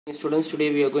Students,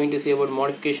 today we are going to see about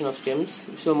modification of stems.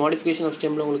 So modification of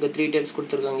stem la three types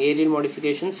கொடுத்திருக்காங்க. Aerial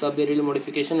modification, subaerial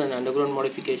modification and underground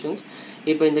modifications.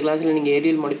 இப்போ இந்த கிளாஸ்ல நீங்க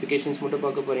aerial modifications மட்டும்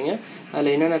பார்க்க போறீங்க.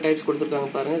 அதுல என்னென்ன டைப்ஸ் கொடுத்திருக்காங்க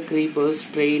பாருங்க. Creepers,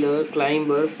 trailer,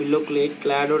 climber, plylloclade,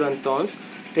 cladode and thorns.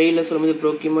 Trailer சொல்லும்போது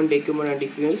procumen, decumen and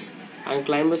diffuse. And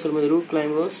climber சொல்லும்போது root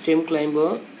climber, stem climber,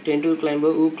 tendril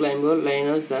climber, hook climber,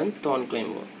 liners and thorn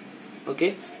climber.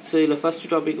 Okay, so இதுல first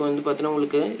topic வந்து பார்த்தீங்கன்னா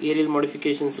உங்களுக்கு aerial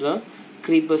modificationsல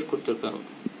creepers கொடுத்திருக்காங்க.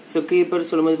 So creepers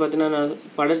சொல்லும்போது பார்த்தீங்கன்னா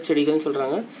படர் செடிகள்னு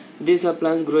சொல்றாங்க. These are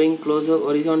plants growing closer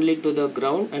horizontally to the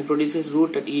ground and produces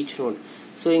root at each node.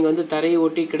 So இங்க வந்து தரையை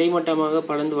ஒட்டி கிடைமட்டமாக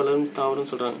படர்ந்து வளரும் தாவரம்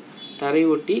சொல்றாங்க. தரை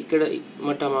ஒட்டி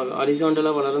கிடைமட்டமாக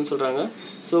ஹரிசாண்டலா வளரும் சொல்றாங்க.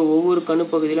 So ஒவ்வொரு கணு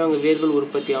பகுதியில அங்க வேர்கள்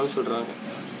உற்பத்தி ஆகும் சொல்றாங்க.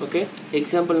 ஓகே,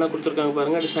 எக்ஸாம்பிள்னா கொடுத்திருக்காங்க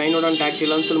பாருங்க. சைனோடான்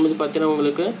டாக்டிலான்னு சொல்லும்போது பார்த்தீங்கன்னா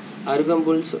உங்களுக்கு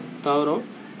அருகம்புல் தாவரம்.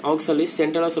 Oxalis,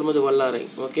 centrala சொல்லும்போது வல்லாரை.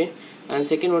 Okay, and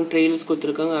second one trails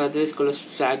கொடுத்திருக்காங்க. otherwise called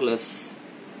stragglers.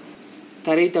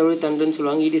 தரை தழுவு தண்டுன்னு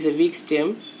சொல்லுவாங்க. It is a weak stem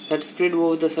that spread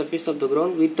over the surface of the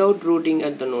ground without rooting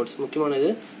at the nodes. முக்கியமானது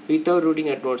without rooting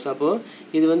at nodes. அப்போ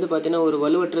இது வந்து பார்த்தீங்கன்னா ஒரு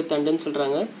வலுவற்ற தண்டுன்னு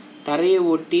சொல்றாங்க. தரையை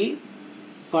ஒட்டி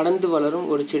படர்ந்து வளரும்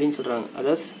ஒரு செடின்னு சொல்றாங்க.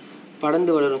 அதாவது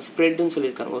படர்ந்து வளரும் ஸ்ப்ரெட்னு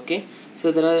சொல்லியிருக்காங்க. Okay, so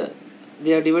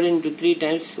they are divided into three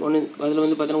types. ஒன்று அதில்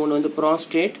வந்து பார்த்தீங்கன்னா ஒன்று வந்து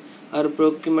prostrate or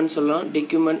procumen சொல்லலாம்,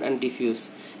 decumen and diffuse.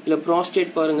 இல்லை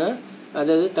prostrate பாருங்க,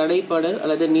 அதாவது தடைப்படர்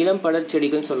அல்லது நிலம் படர்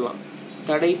செடிகள் சொல்லலாம்.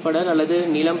 தடைப்படர் அல்லது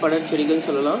நிலம் படர் செடிகள்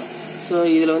சொல்லலாம். ஸோ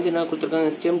இதில் வந்து என்ன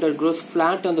கொடுத்துருக்காங்க, stem that grows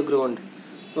flat on the ground.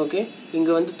 Okay,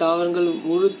 இங்கே வந்து தாவரங்கள்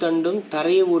முழு தண்டும்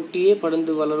தரையை ஒட்டியே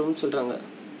படர்ந்து வளரும்னு சொல்கிறாங்க.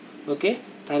 ஓகே,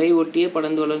 தரையை ஒட்டியே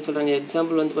படர்ந்து வளரும்னு சொல்கிறாங்க.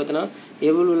 எக்ஸாம்பிள் வந்து பார்த்தீங்கன்னா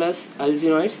எவலுலஸ்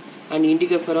அல்ஜினாய்ட்ஸ் அண்ட்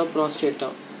இண்டிகோஃபெரா ப்ராஸ்டேட்டா,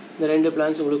 இந்த ரெண்டு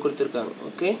பிளான்ஸ் உங்களுக்கு கொடுத்துருக்காங்க.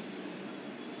 ஓகே,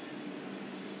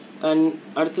 அண்ட்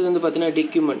அடுத்தது வந்து பார்த்தீங்கன்னா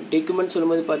டெக்யூமெண்ட். டெக்யூமெண்ட்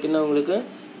சொல்லும்போது பார்த்தீங்கன்னா உங்களுக்கு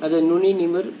அது நுனி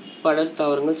நிமிர் படர்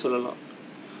தாவரங்கள் சொல்லலாம்.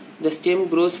 த ஸ்டெம்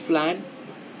க்ரோஸ் ஃப்ளாட்.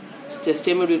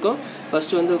 ஸ்டெம் எப்படி இருக்கும்,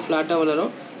 ஃபர்ஸ்ட் வந்து ஃப்ளாட்டாக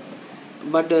வளரும்,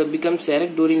 but becomes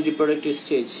erect touring reproductive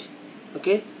stage.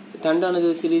 Okay, தண்டானது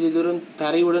சிறிது தூரம்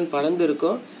தரையுடன் படர்ந்து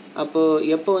இருக்கும். அப்போது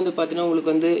எப்போ வந்து பார்த்தீங்கன்னா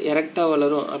உங்களுக்கு வந்து எரெக்டாக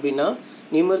வளரும் அப்படின்னா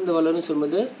நிமிர்ந்து வளரும்னு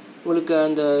சொல்லும்போது உங்களுக்கு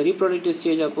அந்த ரீப்ரொடக்டிவ்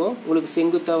ஸ்டேஜ் அப்போ உங்களுக்கு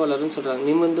செங்குத்தா வளரும்னு சொல்றாங்க,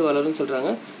 நிமிர்ந்து வளரும்னு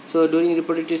சொல்றாங்க. So touring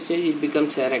reproductive stage it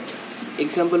becomes erect.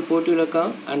 Example போர்டியுலக்கா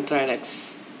and Tridax.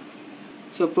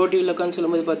 So போர்டியுலக்கான்னு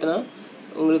சொல்லும்போது பார்த்தீங்கன்னா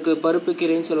உங்களுக்கு பருப்பு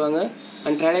கீரைன்னு சொல்லுவாங்க.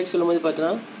 அண்ட் ட்ரைடாக்ஸ் சொல்லும்போது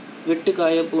பார்த்தீங்கன்னா வெட்டு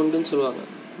காய பூண்டுன்னு சொல்லுவாங்க.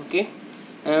 ஓகே,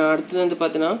 அடுத்தது வந்து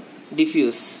பார்த்தீங்கன்னா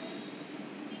diffuse,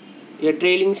 a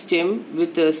trailing stem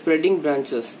with spreading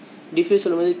branches. Diffuse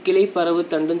சொல்லும்போது கிளை பரவு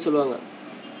தண்டுன்னு சொல்லுவாங்க.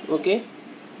 ஓகே,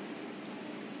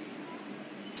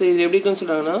 ஸோ இதில் எப்படி இருக்குன்னு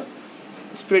சொல்கிறாங்கன்னா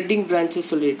ஸ்ப்ரெட்டிங் பிரான்ச்சஸ்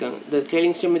சொல்லியிருக்காங்க. இந்த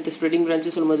trailing stem with spreading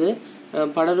branches சொல்லும்போது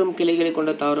படரும் கிளைகளை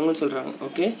கொண்ட தாவரங்கள் சொல்கிறாங்க.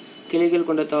 ஓகே, கிளைகள்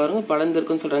கொண்ட தாவரங்கள்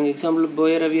படர்ந்துருக்குன்னு சொல்கிறாங்க. Example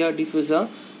போயரவியா டிஃப்யூஸா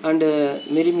and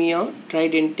மெரிமியா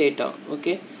ட்ரைடென்டேட்டா.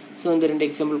 ஓகே, ஸோ இந்த ரெண்டு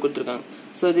எக்ஸாம்பிள் கொடுத்துருக்காங்க.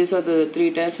 So these are the three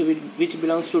types which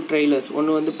belongs to trailers.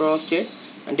 ஒன்று வந்து prostate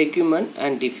and டெக்யூமன்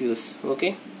and diffuse.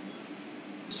 Okay,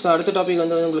 so அடுத்த டாபிக்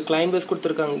வந்து உங்களுக்கு கிளைம்பர்ஸ்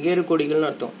கொடுத்துருக்காங்க. ஏறு கொடிகள்னு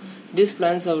அர்த்தம். This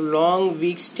plans have long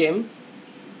week stem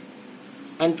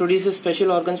and produces special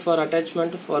organs for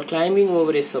attachment for climbing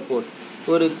over a support.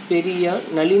 ஒரு பெரிய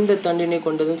நலிந்த தண்டினை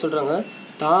கொண்டதுன்னு சொல்றாங்க.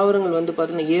 தாவரங்கள் வந்து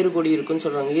பார்த்தீங்கன்னா ஏறுகொடி இருக்குன்னு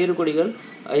சொல்றாங்க. ஏறுகொடிகள்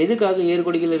எதுக்காக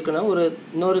ஏறுகொடிகள் இருக்குன்னா ஒரு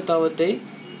இன்னொரு தாவரத்தை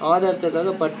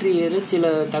ஆதாரத்துக்காக பற்றி ஏறு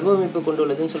சில தகவமைப்பு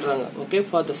கொண்டுள்ளதுன்னு சொல்றாங்க. ஓகே,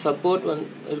 ஃபார் த சப்போர்ட்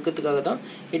இருக்கிறதுக்காக தான்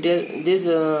this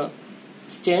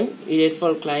stem it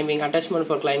for climbing, attachment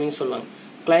for climbing சொல்லுவாங்க.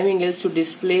 Climbing helps to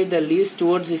display the leaves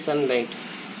towards the sunlight.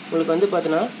 உங்களுக்கு வந்து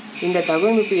பார்த்தீங்கன்னா இந்த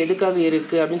தகவமைப்பு எதுக்காக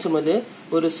இருக்குது அப்படின்னு சொல்லும்போது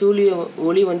ஒரு சூரிய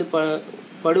ஒளி வந்து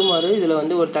படுமாறு இதில்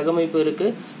வந்து ஒரு தகவமைப்பு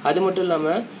இருக்குது. அது மட்டும்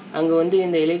இல்லாமல் அங்கே வந்து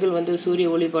இந்த இலைகள் வந்து சூரிய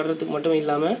ஒளி படுறதுக்கு மட்டும்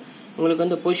இல்லாமல் உங்களுக்கு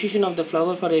வந்து position of the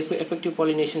flower for effective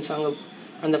pollinations. அங்கே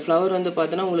அந்த ஃப்ளவர் வந்து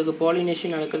பார்த்தீங்கன்னா உங்களுக்கு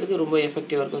பாலினேஷன் நடக்கிறதுக்கு ரொம்ப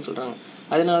எஃபெக்டிவாக இருக்குன்னு சொல்கிறாங்க.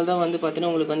 அதனால தான் வந்து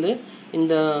பார்த்தீங்கன்னா உங்களுக்கு வந்து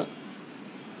இந்த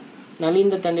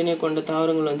நலிந்த தண்டினை கொண்ட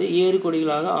தாவரங்கள் வந்து ஏறு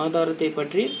கொடிகளாக ஆதாரத்தை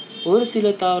பற்றி ஒரு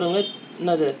சில தாவரங்கள்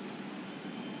என்னது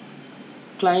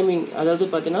கிளைம்பிங், அதாவது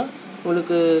பார்த்தீங்கன்னா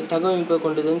உங்களுக்கு தகவமைப்பை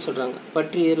கொண்டதுன்னு சொல்கிறாங்க,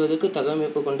 பற்றி ஏறுவதற்கு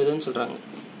தகவமைப்பை கொண்டதுன்னு சொல்கிறாங்க.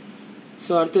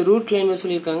 ஸோ அடுத்து ரூட் கிளைம்பர்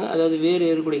சொல்லியிருக்காங்க, அதாவது வேறு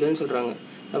ஏறுகொடிகள்னு சொல்கிறாங்க.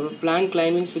 அப்புறம் plan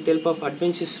கிளைம்பிங்ஸ் with help of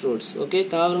adventures roots. Okay,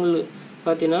 தாவரங்கள்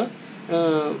பார்த்தீங்கன்னா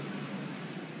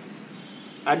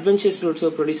அட்வென்ச்சர்ஸ்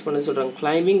ரூட்ஸை ப்ரொடியூஸ் பண்ண சொல்கிறாங்க.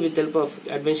 Climbing with help of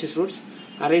adventures roots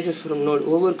arises from note.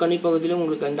 ஒவ்வொரு கனிப்பகுதியிலும்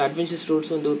உங்களுக்கு அந்த அட்வென்ச்சர்ஸ்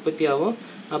ரூட்ஸ் வந்து உற்பத்தி ஆகும்.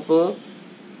 அப்போது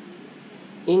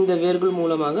இந்த வேர்கள்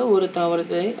மூலமாக ஒரு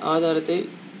தாவரத்தை ஆதாரத்தை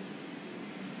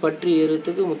பற்றி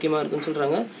ஏறுறதுக்கு முக்கியமாக இருக்குன்னு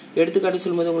சொல்கிறாங்க. எடுத்துக்காட்டு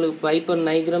சொல்லும்போது உங்களுக்கு பைப்பர்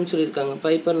நைக்ரம் சொல்லியிருக்காங்க.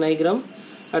 பைப்பர் நைக்ரம்,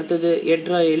 அடுத்தது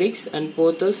எட்ரா எலிக்ஸ் and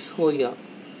போத்தஸ் hoya.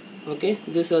 Okay,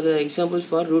 these are the examples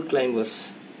for root climbers.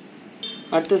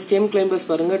 அடுத்த ஸ்டெம் கிளைம்பர்ஸ்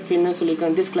பாருங்க என்ன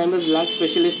சொல்லியிருக்காங்க. This climbers lakh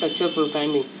specialist structure for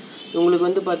climbing. உங்களுக்கு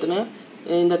வந்து பார்த்தீங்கன்னா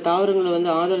இந்த தாவரங்களை வந்து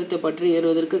ஆதாரத்தை பற்றி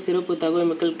ஏறுவதற்கு சிறப்பு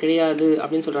தகவமைப்புகள் கிடையாது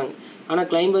அப்படின்னு சொல்கிறாங்க. ஆனால்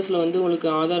கிளைம்பர்ஸில் வந்து உங்களுக்கு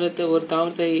ஆதாரத்தை ஒரு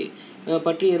தாவரத்தை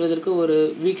பற்றி ஏறுவதற்கு ஒரு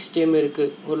வீக் ஸ்டெம்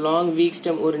இருக்குது, ஒரு லாங் வீக்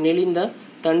ஸ்டெம், ஒரு நெளிந்த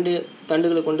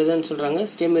தண்டுகளை கொண்டதுன்னு சொல்கிறாங்க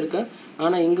ஸ்டெம் இருக்குது.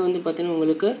 ஆனால் இங்கே வந்து பார்த்தீங்கன்னா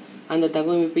உங்களுக்கு அந்த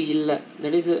தகவமைப்பு இல்லை.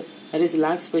 that is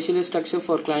lack specialist structure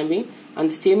for climbing and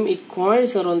stem it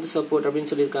coils around the support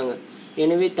அப்படின்னு சொல்லியிருக்காங்க.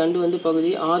 எனவே தண்டு வந்து பகுதி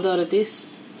ஆதாரத்தை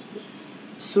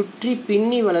சுற்றி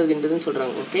பின்னி வளர்கின்றதுன்னு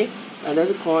சொல்கிறாங்க. ஓகே,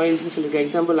 அதாவது காயில்ஸ்ன்னு சொல்லியிருக்காங்க.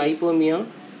 எக்ஸாம்பிள் ஐப்போமியா.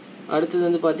 அடுத்தது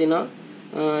வந்து பார்த்தீங்கன்னா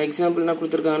எக்ஸாம்பிள் என்ன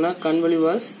கொடுத்துருக்காங்கன்னா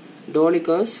கன்வலிவஸ்,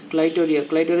 டோலிகஸ், கிளைட்டோரியா.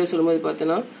 கிளைட்டோரியா சொல்லும்போது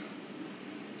பார்த்தீங்கன்னா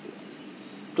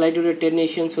கிளைட்டோரியா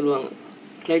டெர்னேஷியான்னு சொல்லுவாங்க.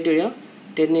 Clitoria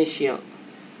ternatea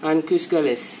and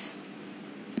குஸ்கலஸ்.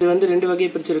 இது வந்து ரெண்டு வகையை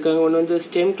பிரிச்சிருக்காங்க. ஒன்று வந்து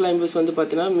ஸ்டெம் கிளைம்பர்ஸ் வந்து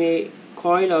பார்த்தீங்கன்னா மே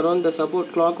coil around the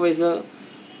support clock வைஸாக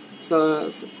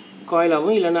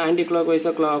காயிலாகவும் இல்லைன்னா ஆன்டி கிளாக்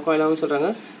வைஸாக காயிலாகவும் சொல்கிறாங்க.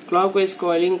 Clock wise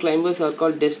coiling climbers R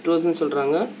கால் டெஸ்ட்ரோஸ்ன்னு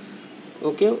சொல்கிறாங்க.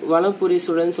 ஓகே, வலப்புரி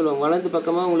சுழல்னு சொல்லுவாங்க. வலது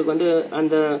பக்கமாக உங்களுக்கு வந்து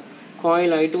அந்த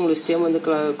காயில் ஆகிட்டு உங்களுக்கு ஸ்டெம் வந்து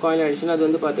காயில் ஆகிடுச்சுன்னா அது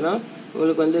வந்து பார்த்தீங்கன்னா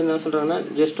உங்களுக்கு வந்து என்ன சொல்கிறாங்கன்னா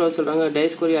டெஸ்ட்ரோஸ் சொல்கிறாங்க.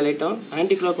 டைஸ்கோரியா லைட்டாக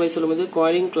ஆன்டி கிளாக் வைஸ் சொல்லும்போது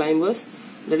coiling climbers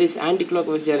that is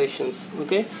anti-clockwise directions.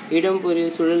 Okay, இடம்புரி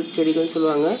சுழல் செடிகள்னு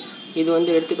சொல்லுவாங்க. இது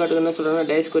வந்து எடுத்துக்காட்டுக்கு என்ன சொல்கிறாங்கன்னா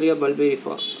டைஸ்கோரியா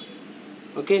பல்பெரிஃபா.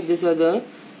 Okay, these are the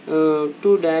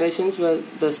two directions where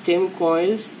the stem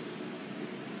coils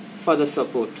for the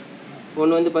support.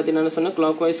 ஒன்று வந்து பார்த்தீங்கன்னா என்ன சொன்னால்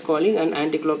clockwise coiling and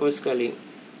anti-clockwise coiling.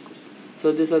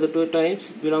 So these are the two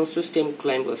types belongs to stem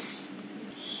climbers.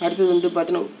 அடுத்தது வந்து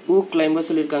பார்த்தீங்கன்னா ஊக்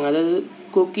கிளைம்பர்ஸ் சொல்லியிருக்காங்க, அதாவது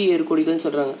கொக்கி ஏறுகொடிகள்னு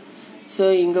சொல்கிறாங்க. ஸோ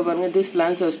இங்கே பாருங்கள் this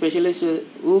plants are specialist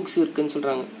hooks இருக்குன்னு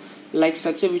சொல்கிறாங்க. Like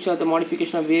structure which are the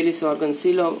modification of various organs.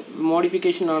 சில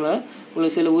மாடிஃபிகேஷனால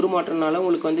உங்களுக்கு சில உருமாற்றனால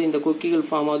உங்களுக்கு வந்து இந்த கொக்கிகள்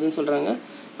ஃபார்ம் ஆகுதுன்னு சொல்கிறாங்க.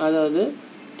 அதாவது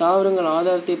தாவரங்கள்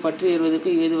ஆதாரத்தை பற்றி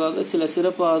ஏறுவதற்கு ஏதுவாக சில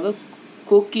சிறப்பாக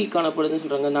கொக்கி காணப்படுதுன்னு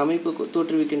சொல்கிறாங்க. அந்த அமைப்பு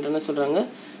தோற்றுவிக்கின்றன சொல்கிறாங்க.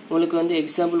 உங்களுக்கு வந்து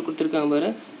எக்ஸாம்பிள் கொடுத்துருக்காங்க பாரு.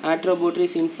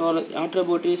 ஆட்ரோபோட்ரிஸ்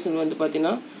ஆட்ரோபோட்ரிஸ் வந்து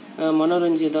பார்த்தீங்கன்னா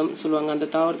மனோரஞ்சிதம் சொல்லுவாங்க. அந்த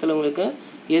தாவரத்தில் உங்களுக்கு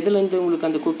எதுலேருந்து உங்களுக்கு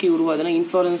அந்த கொக்கி உருவாதுன்னா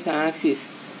இன்ஃப்ளோரன்ஸ் ஆக்சிஸ்,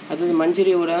 அதாவது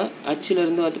மஞ்சரியோட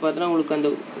அச்சிலேருந்து வந்து பார்த்தீங்கன்னா உங்களுக்கு அந்த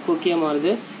கொக்கியாக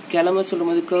மாறுது. கிழமை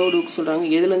சொல்லும்போது கர்வ்டு ஊக் சொல்கிறாங்க.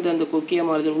 எதுலேருந்து அந்த கொக்கியாக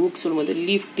மாறுது ஊக் சொல்லும்போது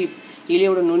லீஃப் டிப்,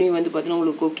 இலையோட நுனி வந்து பார்த்தீங்கன்னா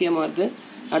உங்களுக்கு கொக்கியாக மாறுது.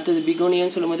 அடுத்தது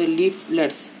பிகோனியான்னு சொல்லும்போது லீஃப்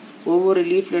லெட்ஸ், ஒவ்வொரு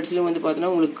லீஃப் லெட்ஸ்லையும் வந்து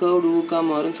பார்த்தீங்கன்னா உங்களுக்கு கர்வ்டு ஊக்காக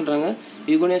மாறும்னு சொல்கிறாங்க.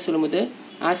 பிகோனியா சொல்லும்போது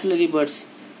ஆசிலரி பர்ட்ஸ்,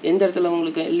 எந்த இடத்துல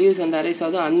உங்களுக்கு லீவ்ஸ் அந்த அரைஸ்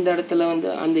ஆகுதோ அந்த இடத்துல வந்து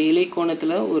அந்த இலை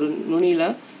கோணத்தில் ஒரு நுனியில்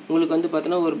உங்களுக்கு வந்து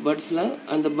பார்த்தீங்கன்னா ஒரு பட்ஸில்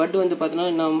அந்த பட் வந்து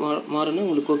பார்த்தீங்கன்னா என்ன மாறும்னா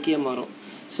உங்களுக்கு கொக்கியாக மாறும்.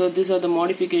 So this R the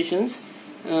modifications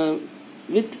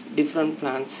with different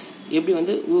plans, எப்படி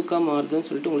வந்து ஊக்காக மாறுதுன்னு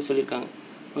சொல்லிட்டு உங்களுக்கு சொல்லியிருக்காங்க.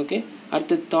 ஓகே,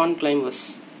 அடுத்து தார்ன் கிளைம்பர்ஸ்,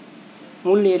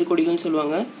 முள் ஏறுகொடிகள்னு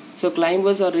சொல்லுவாங்க. So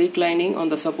climbers R ரீக்ளைனிங்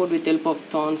on the support with help of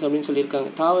தார்ன்ஸ் அப்படின்னு சொல்லியிருக்காங்க.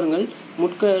 தாவரங்கள்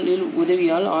முட்களில்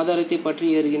உதவியால் ஆதாரத்தை பற்றி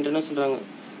ஏறுகின்றன சொல்கிறாங்க.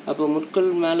 அப்போ முட்கள்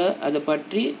மேலே அதை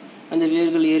பற்றி அந்த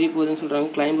வேர்கள் ஏறி போகுதுன்னு சொல்கிறாங்க.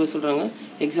 கிளைம்பர்ஸ் சொல்கிறாங்க.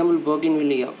 Example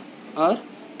போகின்வில்லியா R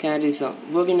கேரிசா.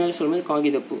 போகின்வில்லியா சொல்லும்போது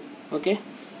காகிதப்பூ. Okay,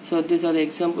 so this R the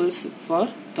examples for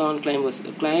thorn climbers.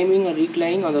 Climbing R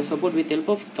ரீக்ளைனிங் on the support with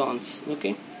help of தார்ன்ஸ்.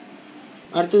 Okay,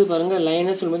 அடுத்தது பாருங்கள்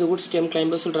லைனஸ் சொல்லும்போது வுட் ஸ்டெம்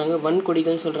கிளைம்பர்ஸ் சொல்கிறாங்க. வன்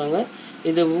கொடிகள் சொல்கிறாங்க.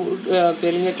 இது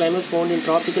பெரிய climbers found in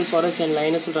tropical forest and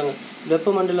லைனஸ் சொல்கிறாங்க.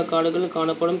 வெப்பமண்டல காடுகள்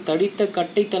காணப்படும் தடித்த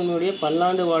கட்டைத்தன்மையுடைய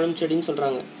பல்லாண்டு வாழும் செடின்னு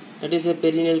சொல்கிறாங்க. that is a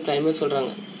perennial climber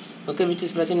சொல்கிறாங்க. Okay, which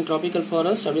is present in tropical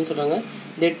forest அப்படின்னு சொல்கிறாங்க.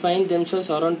 they find themselves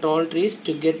around tall trees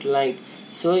to get light.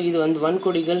 So இது வந்து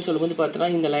வன்கொடிகள் சொல்லும்போது பார்த்தோன்னா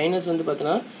இந்த லைனஸ் வந்து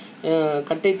பார்த்தோன்னா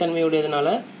கட்டைத்தன்மையுடையதுனால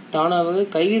தானாக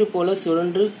கயிறு போல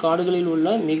சுழன்று காடுகளில்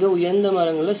உள்ள மிக உயர்ந்த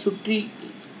மரங்களை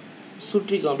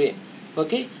சுற்றிக்கும் அப்படியே.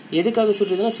 ஓகே, எதுக்காக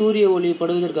சுற்றுதுன்னா சூரிய ஒளி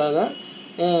படுவதற்காக.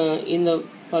 இந்த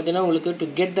பார்த்தீங்கன்னா உங்களுக்கு டு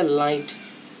கெட் த லைட்,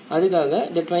 அதுக்காக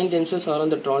the twine themselves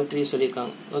around the tall trees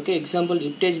சொல்லியிருக்காங்க. ஓகே, எக்ஸாம்பிள்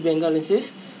இப்டேஜ் பெங்காலின்சிஸ்,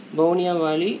 பவுனியா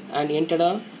வாலி அண்ட் என்டடா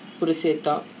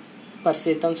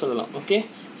பர்சேத்தான்னு சொல்லலாம். Okay,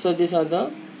 so this R the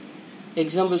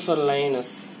examples for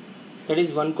லைனஸ், that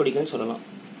is one கொடிகள்னு சொல்லலாம்.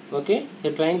 Okay,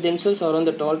 the twine themselves around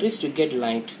the tall trees to get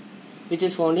light which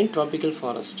is found in tropical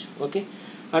forest. Okay,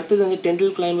 அடுத்தது வந்து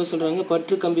டெண்டில் climbers சொல்கிறாங்க.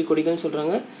 பற்று கம்பி கொடிகள்னு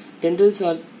சொல்கிறாங்க. டெண்டில்ஸ்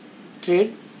R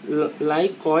trade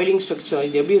like coiling structure.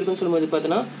 இது எப்படி இருக்குன்னு சொல்லும்போது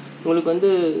பார்த்தோன்னா உங்களுக்கு வந்து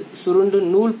சுருண்டு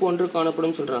நூல் போன்று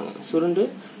காணப்படும் சொல்கிறாங்க. சுருண்டு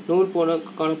நூல் போன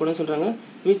காணப்படும் சொல்கிறாங்க.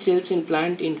 Which helps in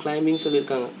plant in climbing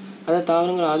சொல்லியிருக்காங்க. அதாவது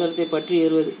தாவரங்கள் ஆதாரத்தை பற்றி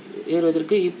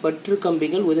ஏறுவதற்கு இப்பற்று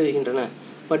கம்பிகள் உதவுகின்றன.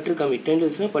 பற்று கம்பி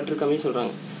டெண்டில்ஸ்னால் பற்று கம்பி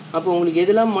சொல்கிறாங்க. அப்போ உங்களுக்கு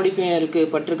எதெல்லாம் மாடிஃபை இருக்குது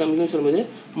பற்று கம்பிகள்னு சொல்லும்போது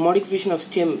மாடிஃபிகேஷன் ஆஃப்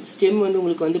ஸ்டெம் வந்து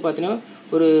உங்களுக்கு வந்து பார்த்தீங்கன்னா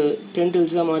ஒரு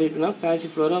டெண்டில்ஸாக மாறிட்டுனா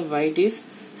பாசிஃப்ளோரா, வைட்டிஸ்,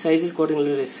 சைசஸ்,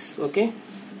 கோட்டிங்லரிஸ். ஓகே,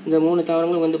 இந்த மூணு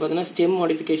தாவரங்களும் வந்து பார்த்தீங்கன்னா ஸ்டெம்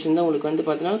மாடிஃபிகேஷன் தான் உங்களுக்கு வந்து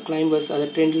பார்த்தீங்கன்னா கிளைம்பர்ஸ் அதை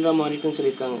ட்ரெண்டிலாக மாறிட்டுன்னு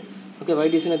சொல்லியிருக்காங்க. ஓகே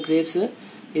ஒயிட் டிசைனா கிரேப்ஸ்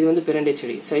இது வந்து பெரண்டை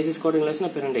செடி சைஸஸ் கார்டிங்லாஸ்னா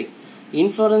பெரண்டை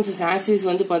இன்ஃப்ளோரன்சஸ் ஆசிஸ்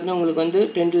வந்து பார்த்தீங்கன்னா உங்களுக்கு வந்து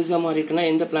டென்டில்ஸாக மாறி இருக்குன்னா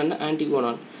எந்த பிளான்ட்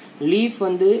ஆன்டிகோனான் லீஃப்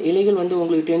வந்து இலைகள் வந்து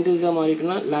உங்களுக்கு டென்டில்ஸாக மாறி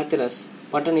இருக்குன்னா லாத்தரஸ்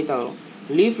பட்டணி தாவரம்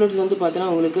லீஃப்லெட்ஸ் வந்து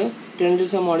பார்த்தீங்கன்னா உங்களுக்கு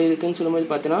டென்டில்ஸாக மாறி இருக்குன்னு சொல்லும்போது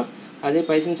பார்த்தீங்கன்னா அதே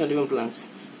பைசன் சட்டிவம் பிளான்ஸ்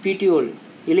பிடிஓல்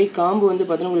இலை காம்பு வந்து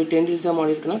பார்த்தீங்கன்னா உங்களுக்கு டென்டில்ஸாக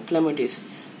மாறி இருக்குன்னா கிளமேட்டிஸ்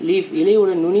லீஃப்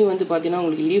இலையோட நுனி வந்து பார்த்தீங்கன்னா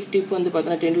உங்களுக்கு லீஃப் டிப் வந்து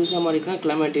பார்த்தீங்கன்னா டென்டில்ஸாக மாறி இருக்குன்னா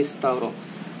கிளமேட்டிஸ் தாவரம்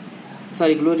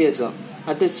குளோரியாஸா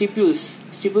அடுத்து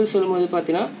ஸ்டிபியூல்ஸ் சொல்லும்போது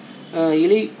பார்த்தீங்கன்னா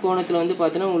இலை கோணத்தில் வந்து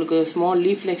பார்த்தீங்கன்னா உங்களுக்கு ஸ்மால்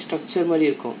லீஃப் லைக் ஸ்ட்ரக்சர் மாதிரி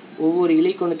இருக்கும் ஒவ்வொரு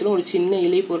இலை கோணத்திலும் ஒரு சின்ன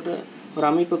இலை போன்ற ஒரு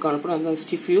அமைப்பு காணப்படும் அந்த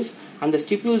ஸ்டிபியூல்ஸ் அந்த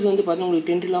ஸ்டிபியூல்ஸ் வந்து பார்த்தீங்கன்னா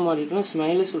உங்களுக்கு டென்டிலாக மாறி இருக்குன்னா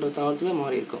ஸ்மைலஸ் சொல்கிற தாவரத்தில்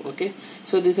மாறி இருக்கும் okay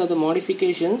so this R the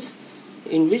modifications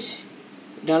in which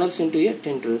develops into a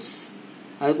டென்டில்ஸ்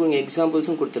அதுக்கு நீங்கள்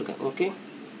எக்ஸாம்பிள்ஸும் கொடுத்துருக்கேன் ஓகே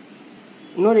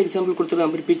இன்னொரு எக்ஸாம்பிள் கொடுத்துருக்கேன்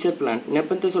அப்படி பிக்சர் பிளான்ட்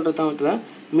நெப்பந்தை சொல்கிற தாவரத்தில்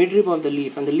மிட்ரிப் ஆஃப் த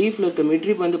லீஃப் அந்த லீஃபில் இருக்க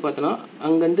மிட்ரிப் வந்து பார்த்தோன்னா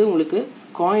அங்கேருந்து உங்களுக்கு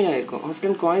காயில் ஆகிருக்கும்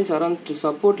often coils around to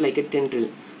support like a tendril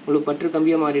உங்களுக்கு பற்று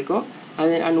கம்பியாக மாறி இருக்கும்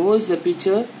அது and holes the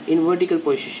picture in vertical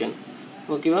position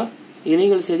ஓகேவா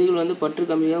இலைகள் செடிகள் வந்து பற்று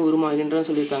கம்பியாக உருமாகின்றன்னு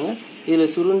சொல்லியிருக்காங்க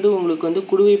இதில் சுருண்டு உங்களுக்கு வந்து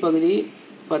குடுவை பகுதி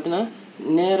பார்த்தீங்கன்னா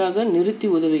நேராக நிறுத்தி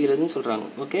உதவுகிறதுன்னு சொல்கிறாங்க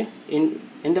ஓகே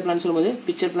எந்த பிளான் சொல்லும்போது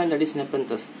picture plan that is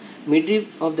நெப்பந்தஸ் midrib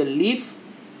of the leaf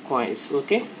coils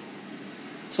okay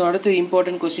so அடுத்து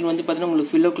இம்பார்ட்டன்ட் கொஸ்டின் வந்து பார்த்தீங்கன்னா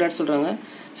உங்களுக்கு ஃபில்லோக்ளாட் சொல்கிறாங்க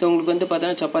ஸோ உங்களுக்கு வந்து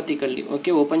பார்த்தீங்கன்னா சப்பாத்தி கல்லி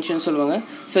ஓகே ஓப்பன்ஷன் சொல்லுவாங்க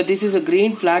so this is a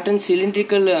green flat and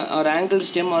cylindrical R angle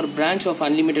stem R branch of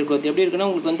unlimited growth எப்படி இருக்குன்னா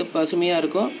உங்களுக்கு வந்து பசுமையாக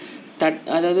இருக்கும்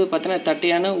அதாவது பார்த்தீங்கன்னா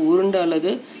தட்டையான உருண்டை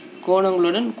அல்லது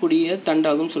கோணங்களுடன் கூடிய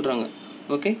தண்டாகும் சொல்கிறாங்க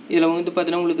ஓகே இதில் வந்து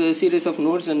பார்த்தீங்கன்னா உங்களுக்கு series of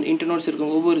notes and internodes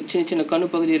இருக்கும் ஒவ்வொரு சின்ன சின்ன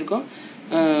கணு பகுதி இருக்கும்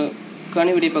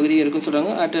கணுவிடை பகுதி இருக்குன்னு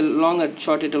சொல்கிறாங்க at long at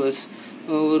short intervals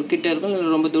ஒரு கிட்ட இருக்கும்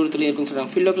இல்லை ரொம்ப தூரத்துலேயே இருக்குன்னு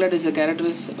சொல்கிறாங்க ஃபில்லோக்ளாட் is a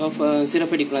characters of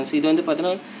சிரஃபெடிக் plans இது வந்து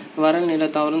பார்த்தீங்கன்னா வரல் நில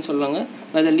தாவரம்னு சொல்லுவாங்க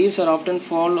அந்த leaves R often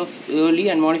fall of early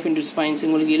and modify into spines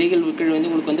உங்களுக்கு இலைகள் கீழ் வந்து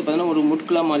உங்களுக்கு வந்து பார்த்தீங்கன்னா ஒரு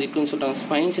முட்களாக மாறி இருக்குன்னு சொல்கிறாங்க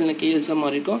ஸ்பைன்ஸ் இல்லை கேல்ஸாக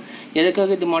மாறி இருக்கும்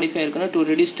எதுக்காக இது மாடிஃபை இருக்குன்னா to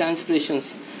reduce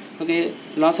டிரான்ஸ்பிரேஷன்ஸ் okay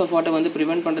loss of water வந்து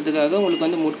ப்ரிவென்ட் பண்ணுறதுக்காக உங்களுக்கு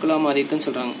வந்து முட்களாக மாறி இருக்குன்னு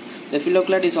சொல்கிறாங்க The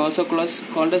phyllocyte is also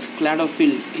called as cladophyll.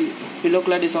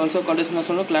 Phyllocyte is also called as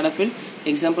cladophyll.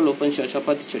 Example open shot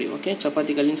chapati chedi. Okay,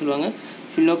 chapati kallin சொல்லுவாங்க.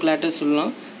 Phyllocyte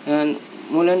சொல்லலாம். And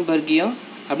Muhlenbergia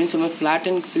அப்படினு சொல்லுவாங்க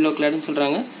flattened phyllocyte னு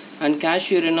சொல்றாங்க. And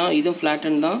Casuarina இதுவும்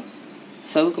flattened தான்.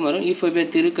 சவுக்கு மரம். Euphorbia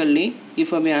திருக்கல்லி,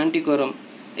 Euphorbia antiquorum.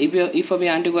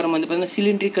 Euphorbia antiquorum வந்து பார்த்தீங்கன்னா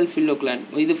cylindrical phyllocyte.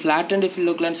 இது flattened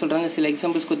phyllocyte சொல்றாங்க. சில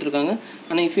எக்ஸாம்பிள்ஸ் கொடுத்திருக்காங்க.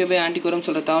 ஆனா Euphorbia antiquorum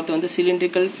சொல்ற தாவரத்தை வந்து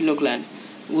cylindrical phyllocyte.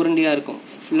 உருண்டையாக இருக்கும்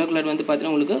ஃபில்லோக்ளாட் வந்து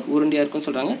பார்த்தீங்கன்னா உங்களுக்கு உருண்டையாக இருக்கும்னு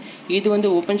சொல்கிறாங்க இது வந்து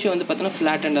ஓப்பன் ஷோ வந்து பார்த்தீங்கன்னா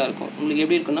ஃப்ளாட்டண்டாக இருக்கும் உங்களுக்கு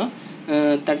எப்படி இருக்குன்னா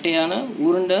தட்டையான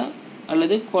உருண்டை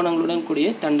அல்லது கோணங்களுடன்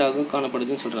கூடிய தண்டாக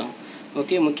காணப்படுதுன்னு சொல்கிறாங்க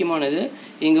ஓகே முக்கியமானது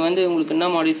இங்கே வந்து உங்களுக்கு என்ன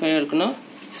மாடிஃபையாக இருக்குன்னா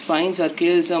ஸ்பைன்ஸ் ஆர்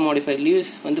ஸ்கேல்ஸாக மாடிஃபை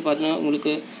லீவ்ஸ் வந்து பார்த்தீங்கன்னா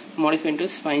உங்களுக்கு modify to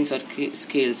spines R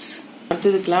scales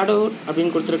அடுத்தது கிளாடோட்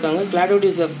அப்படின்னு கொடுத்துருக்காங்க cladode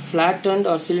is a ஃப்ளாட்டன்ட்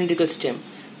R cylindrical stem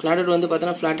cladode வந்து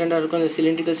பார்த்தீங்கன்னா ஃப்ளாட்டண்டாக இருக்கும் அந்த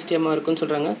சிலிண்ட்ரிக்கல் ஸ்டெம்மாக இருக்கும்னு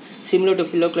சொல்கிறாங்க சிமிலர் டு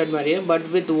ஃபில்லோக்ளாட் மாதிரியே பட்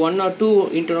வித் 1 or 2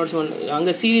 இன்டர்நோட்ஸ்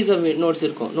அங்கே சீரீஸ் ஆஃப் நோட்ஸ்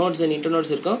இருக்கும் நோட்ஸ் அண்ட்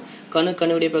இன்டர்நோட்ஸ் இருக்கும்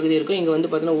கணுடைய பகுதி இருக்கும் இங்கே வந்து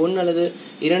பார்த்தீங்கன்னா 1 அல்லது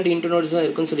 2 இன்டர்நோட்ஸ் தான்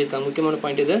இருக்குன்னு சொல்லியிருக்காங்க முக்கியமான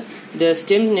பாயிண்ட் இது த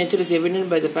stem nature is evident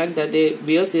by the fact that they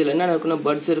piers இதில் என்ன இருக்குன்னா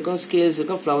பட்ஸ் இருக்கும் ஸ்கேல்ஸ்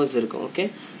இருக்கும் ஃப்ளவர்ஸ் இருக்கும் okay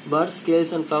puts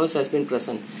scales and flowers has been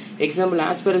present example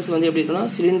ஆஸ்பெரக்ஸ் வந்து எப்படி இருக்குன்னா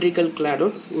சிலிண்ட்ரிக்கல்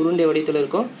கிளாடோட் உருண்டை வடிவத்தில்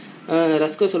இருக்கும்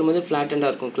ரஸ்கோ சொல்லும்போது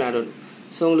ஃப்ளாட்டண்டாக இருக்கும் கிளாடோட்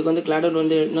ஸோ உங்களுக்கு வந்து கிளாடோட்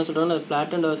வந்து என்ன சொல்கிறாங்கன்னா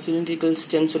ஃப்ளாட்டண்ட் ஆர் சிலிண்ட்ரிக்கல்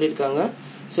ஸ்டெம் சொல்லியிருக்காங்க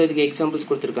ஸோ இதுக்கு எக்ஸாம்பிள்ஸ்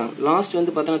கொடுத்துருக்காங்க லாஸ்ட்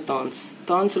வந்து பார்த்தோன்னா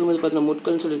தான்ஸ் சொல்லும்போது பார்த்தீங்கன்னா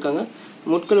முட்கள்னு சொல்லியிருக்காங்க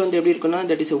முட்கள் வந்து எப்படி இருக்குன்னா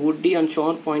that is வுட்டி and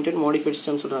sharp pointed modified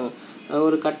stem சொல்கிறாங்க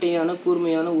ஒரு கட்டையான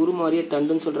கூர்மையான உருமாறிய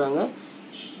தண்டுன்னு சொல்கிறாங்க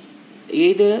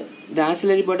either the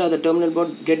axillary bud or the terminal bud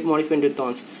get modified into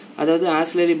thorns அதாவது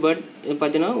axillary bud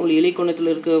பார்த்தீங்கன்னா உங்களுக்கு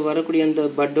இலைக்கோணத்தில் இருக்க வரக்கூடிய அந்த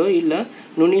பட்டோ இல்லை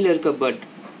நுனியில் இருக்க பட்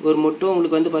ஒரு மொட்டோ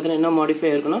உங்களுக்கு வந்து பார்த்தீங்கன்னா என்ன மாடிஃபை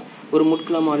ஆயிருக்குன்னா ஒரு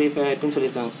முட்களாக மாடிஃபை ஆயிருக்குன்னு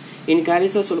சொல்லியிருக்காங்க இன்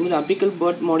கேரிஸாக சொல்லும்போது apical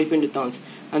but modify into thorns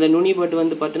அந்த நுனி பட்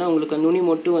வந்து பார்த்தீங்கன்னா உங்களுக்கு நுனி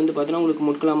மொட்டு வந்து பார்த்தீங்கன்னா உங்களுக்கு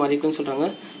முட்களாக மாறி இருக்குன்னு சொல்கிறாங்க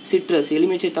சிட்ரஸ்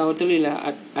எலுமிச்சை தாவரத்திலோ இல்லை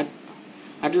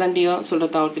அட்லாண்டியா சொல்கிற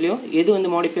தாவரத்திலையோ எது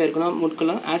வந்து மாடிஃபை ஆயிருக்குன்னா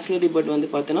முட்களாக ஆக்சிலரி பட் வந்து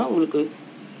பார்த்தீங்கன்னா உங்களுக்கு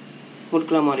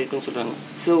முட்களாக மாறி இருக்குன்னு சொல்கிறாங்க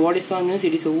ஸோ வாட் இஸ் தான் means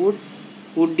it is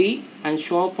a woody and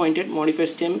sharp pointed modified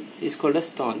stem is called as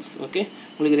thorns okay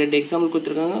உங்களுக்கு ரெண்டு எக்ஸாம்பிள்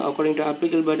கொடுத்துருக்காங்க according to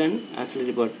apical bud and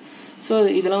axillary bud so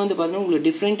இதெல்லாம் வந்து பார்த்தீங்கன்னா உங்களுக்கு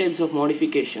different types of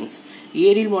modifications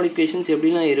Ariel modifications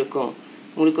எப்படிலாம் இருக்கும்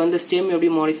உங்களுக்கு வந்து ஸ்டெம்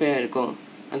எப்படி மாடிஃபை ஆகிருக்கும்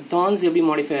அந்த தான்ஸ் எப்படி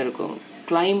மாடிஃபை ஆகிருக்கும்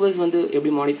கிளைம்பர்ஸ் வந்து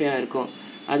எப்படி மாடிஃபை ஆகிருக்கும்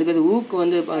அதுக்கு அது ஊக்கு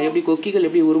வந்து எப்படி கொக்கிகள்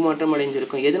எப்படி உருமாற்றம்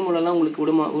அடைஞ்சிருக்கும் எதன் மூலம்லாம் உங்களுக்கு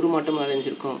உருமாற்றம்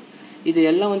அடைஞ்சிருக்கும் இது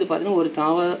எல்லாம் வந்து பார்த்தீங்கன்னா ஒரு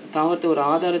தாவரத்தை ஒரு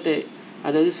ஆதாரத்தை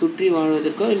அதாவது சுற்றி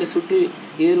வாழ்வதற்கோ இல்லை சுற்றி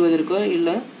ஏறுவதற்கோ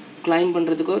இல்லை கிளைம்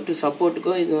பண்ணுறதுக்கோ டு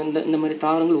சப்போர்ட்டுக்கோ இது வந்து இந்த மாதிரி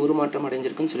தாவரங்கள் உருமாற்றம்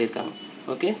அடைஞ்சிருக்குன்னு சொல்லியிருக்காங்க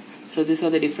Okay, so these are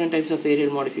the different types of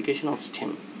aerial modification of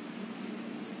stem.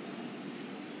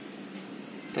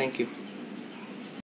 Thank you.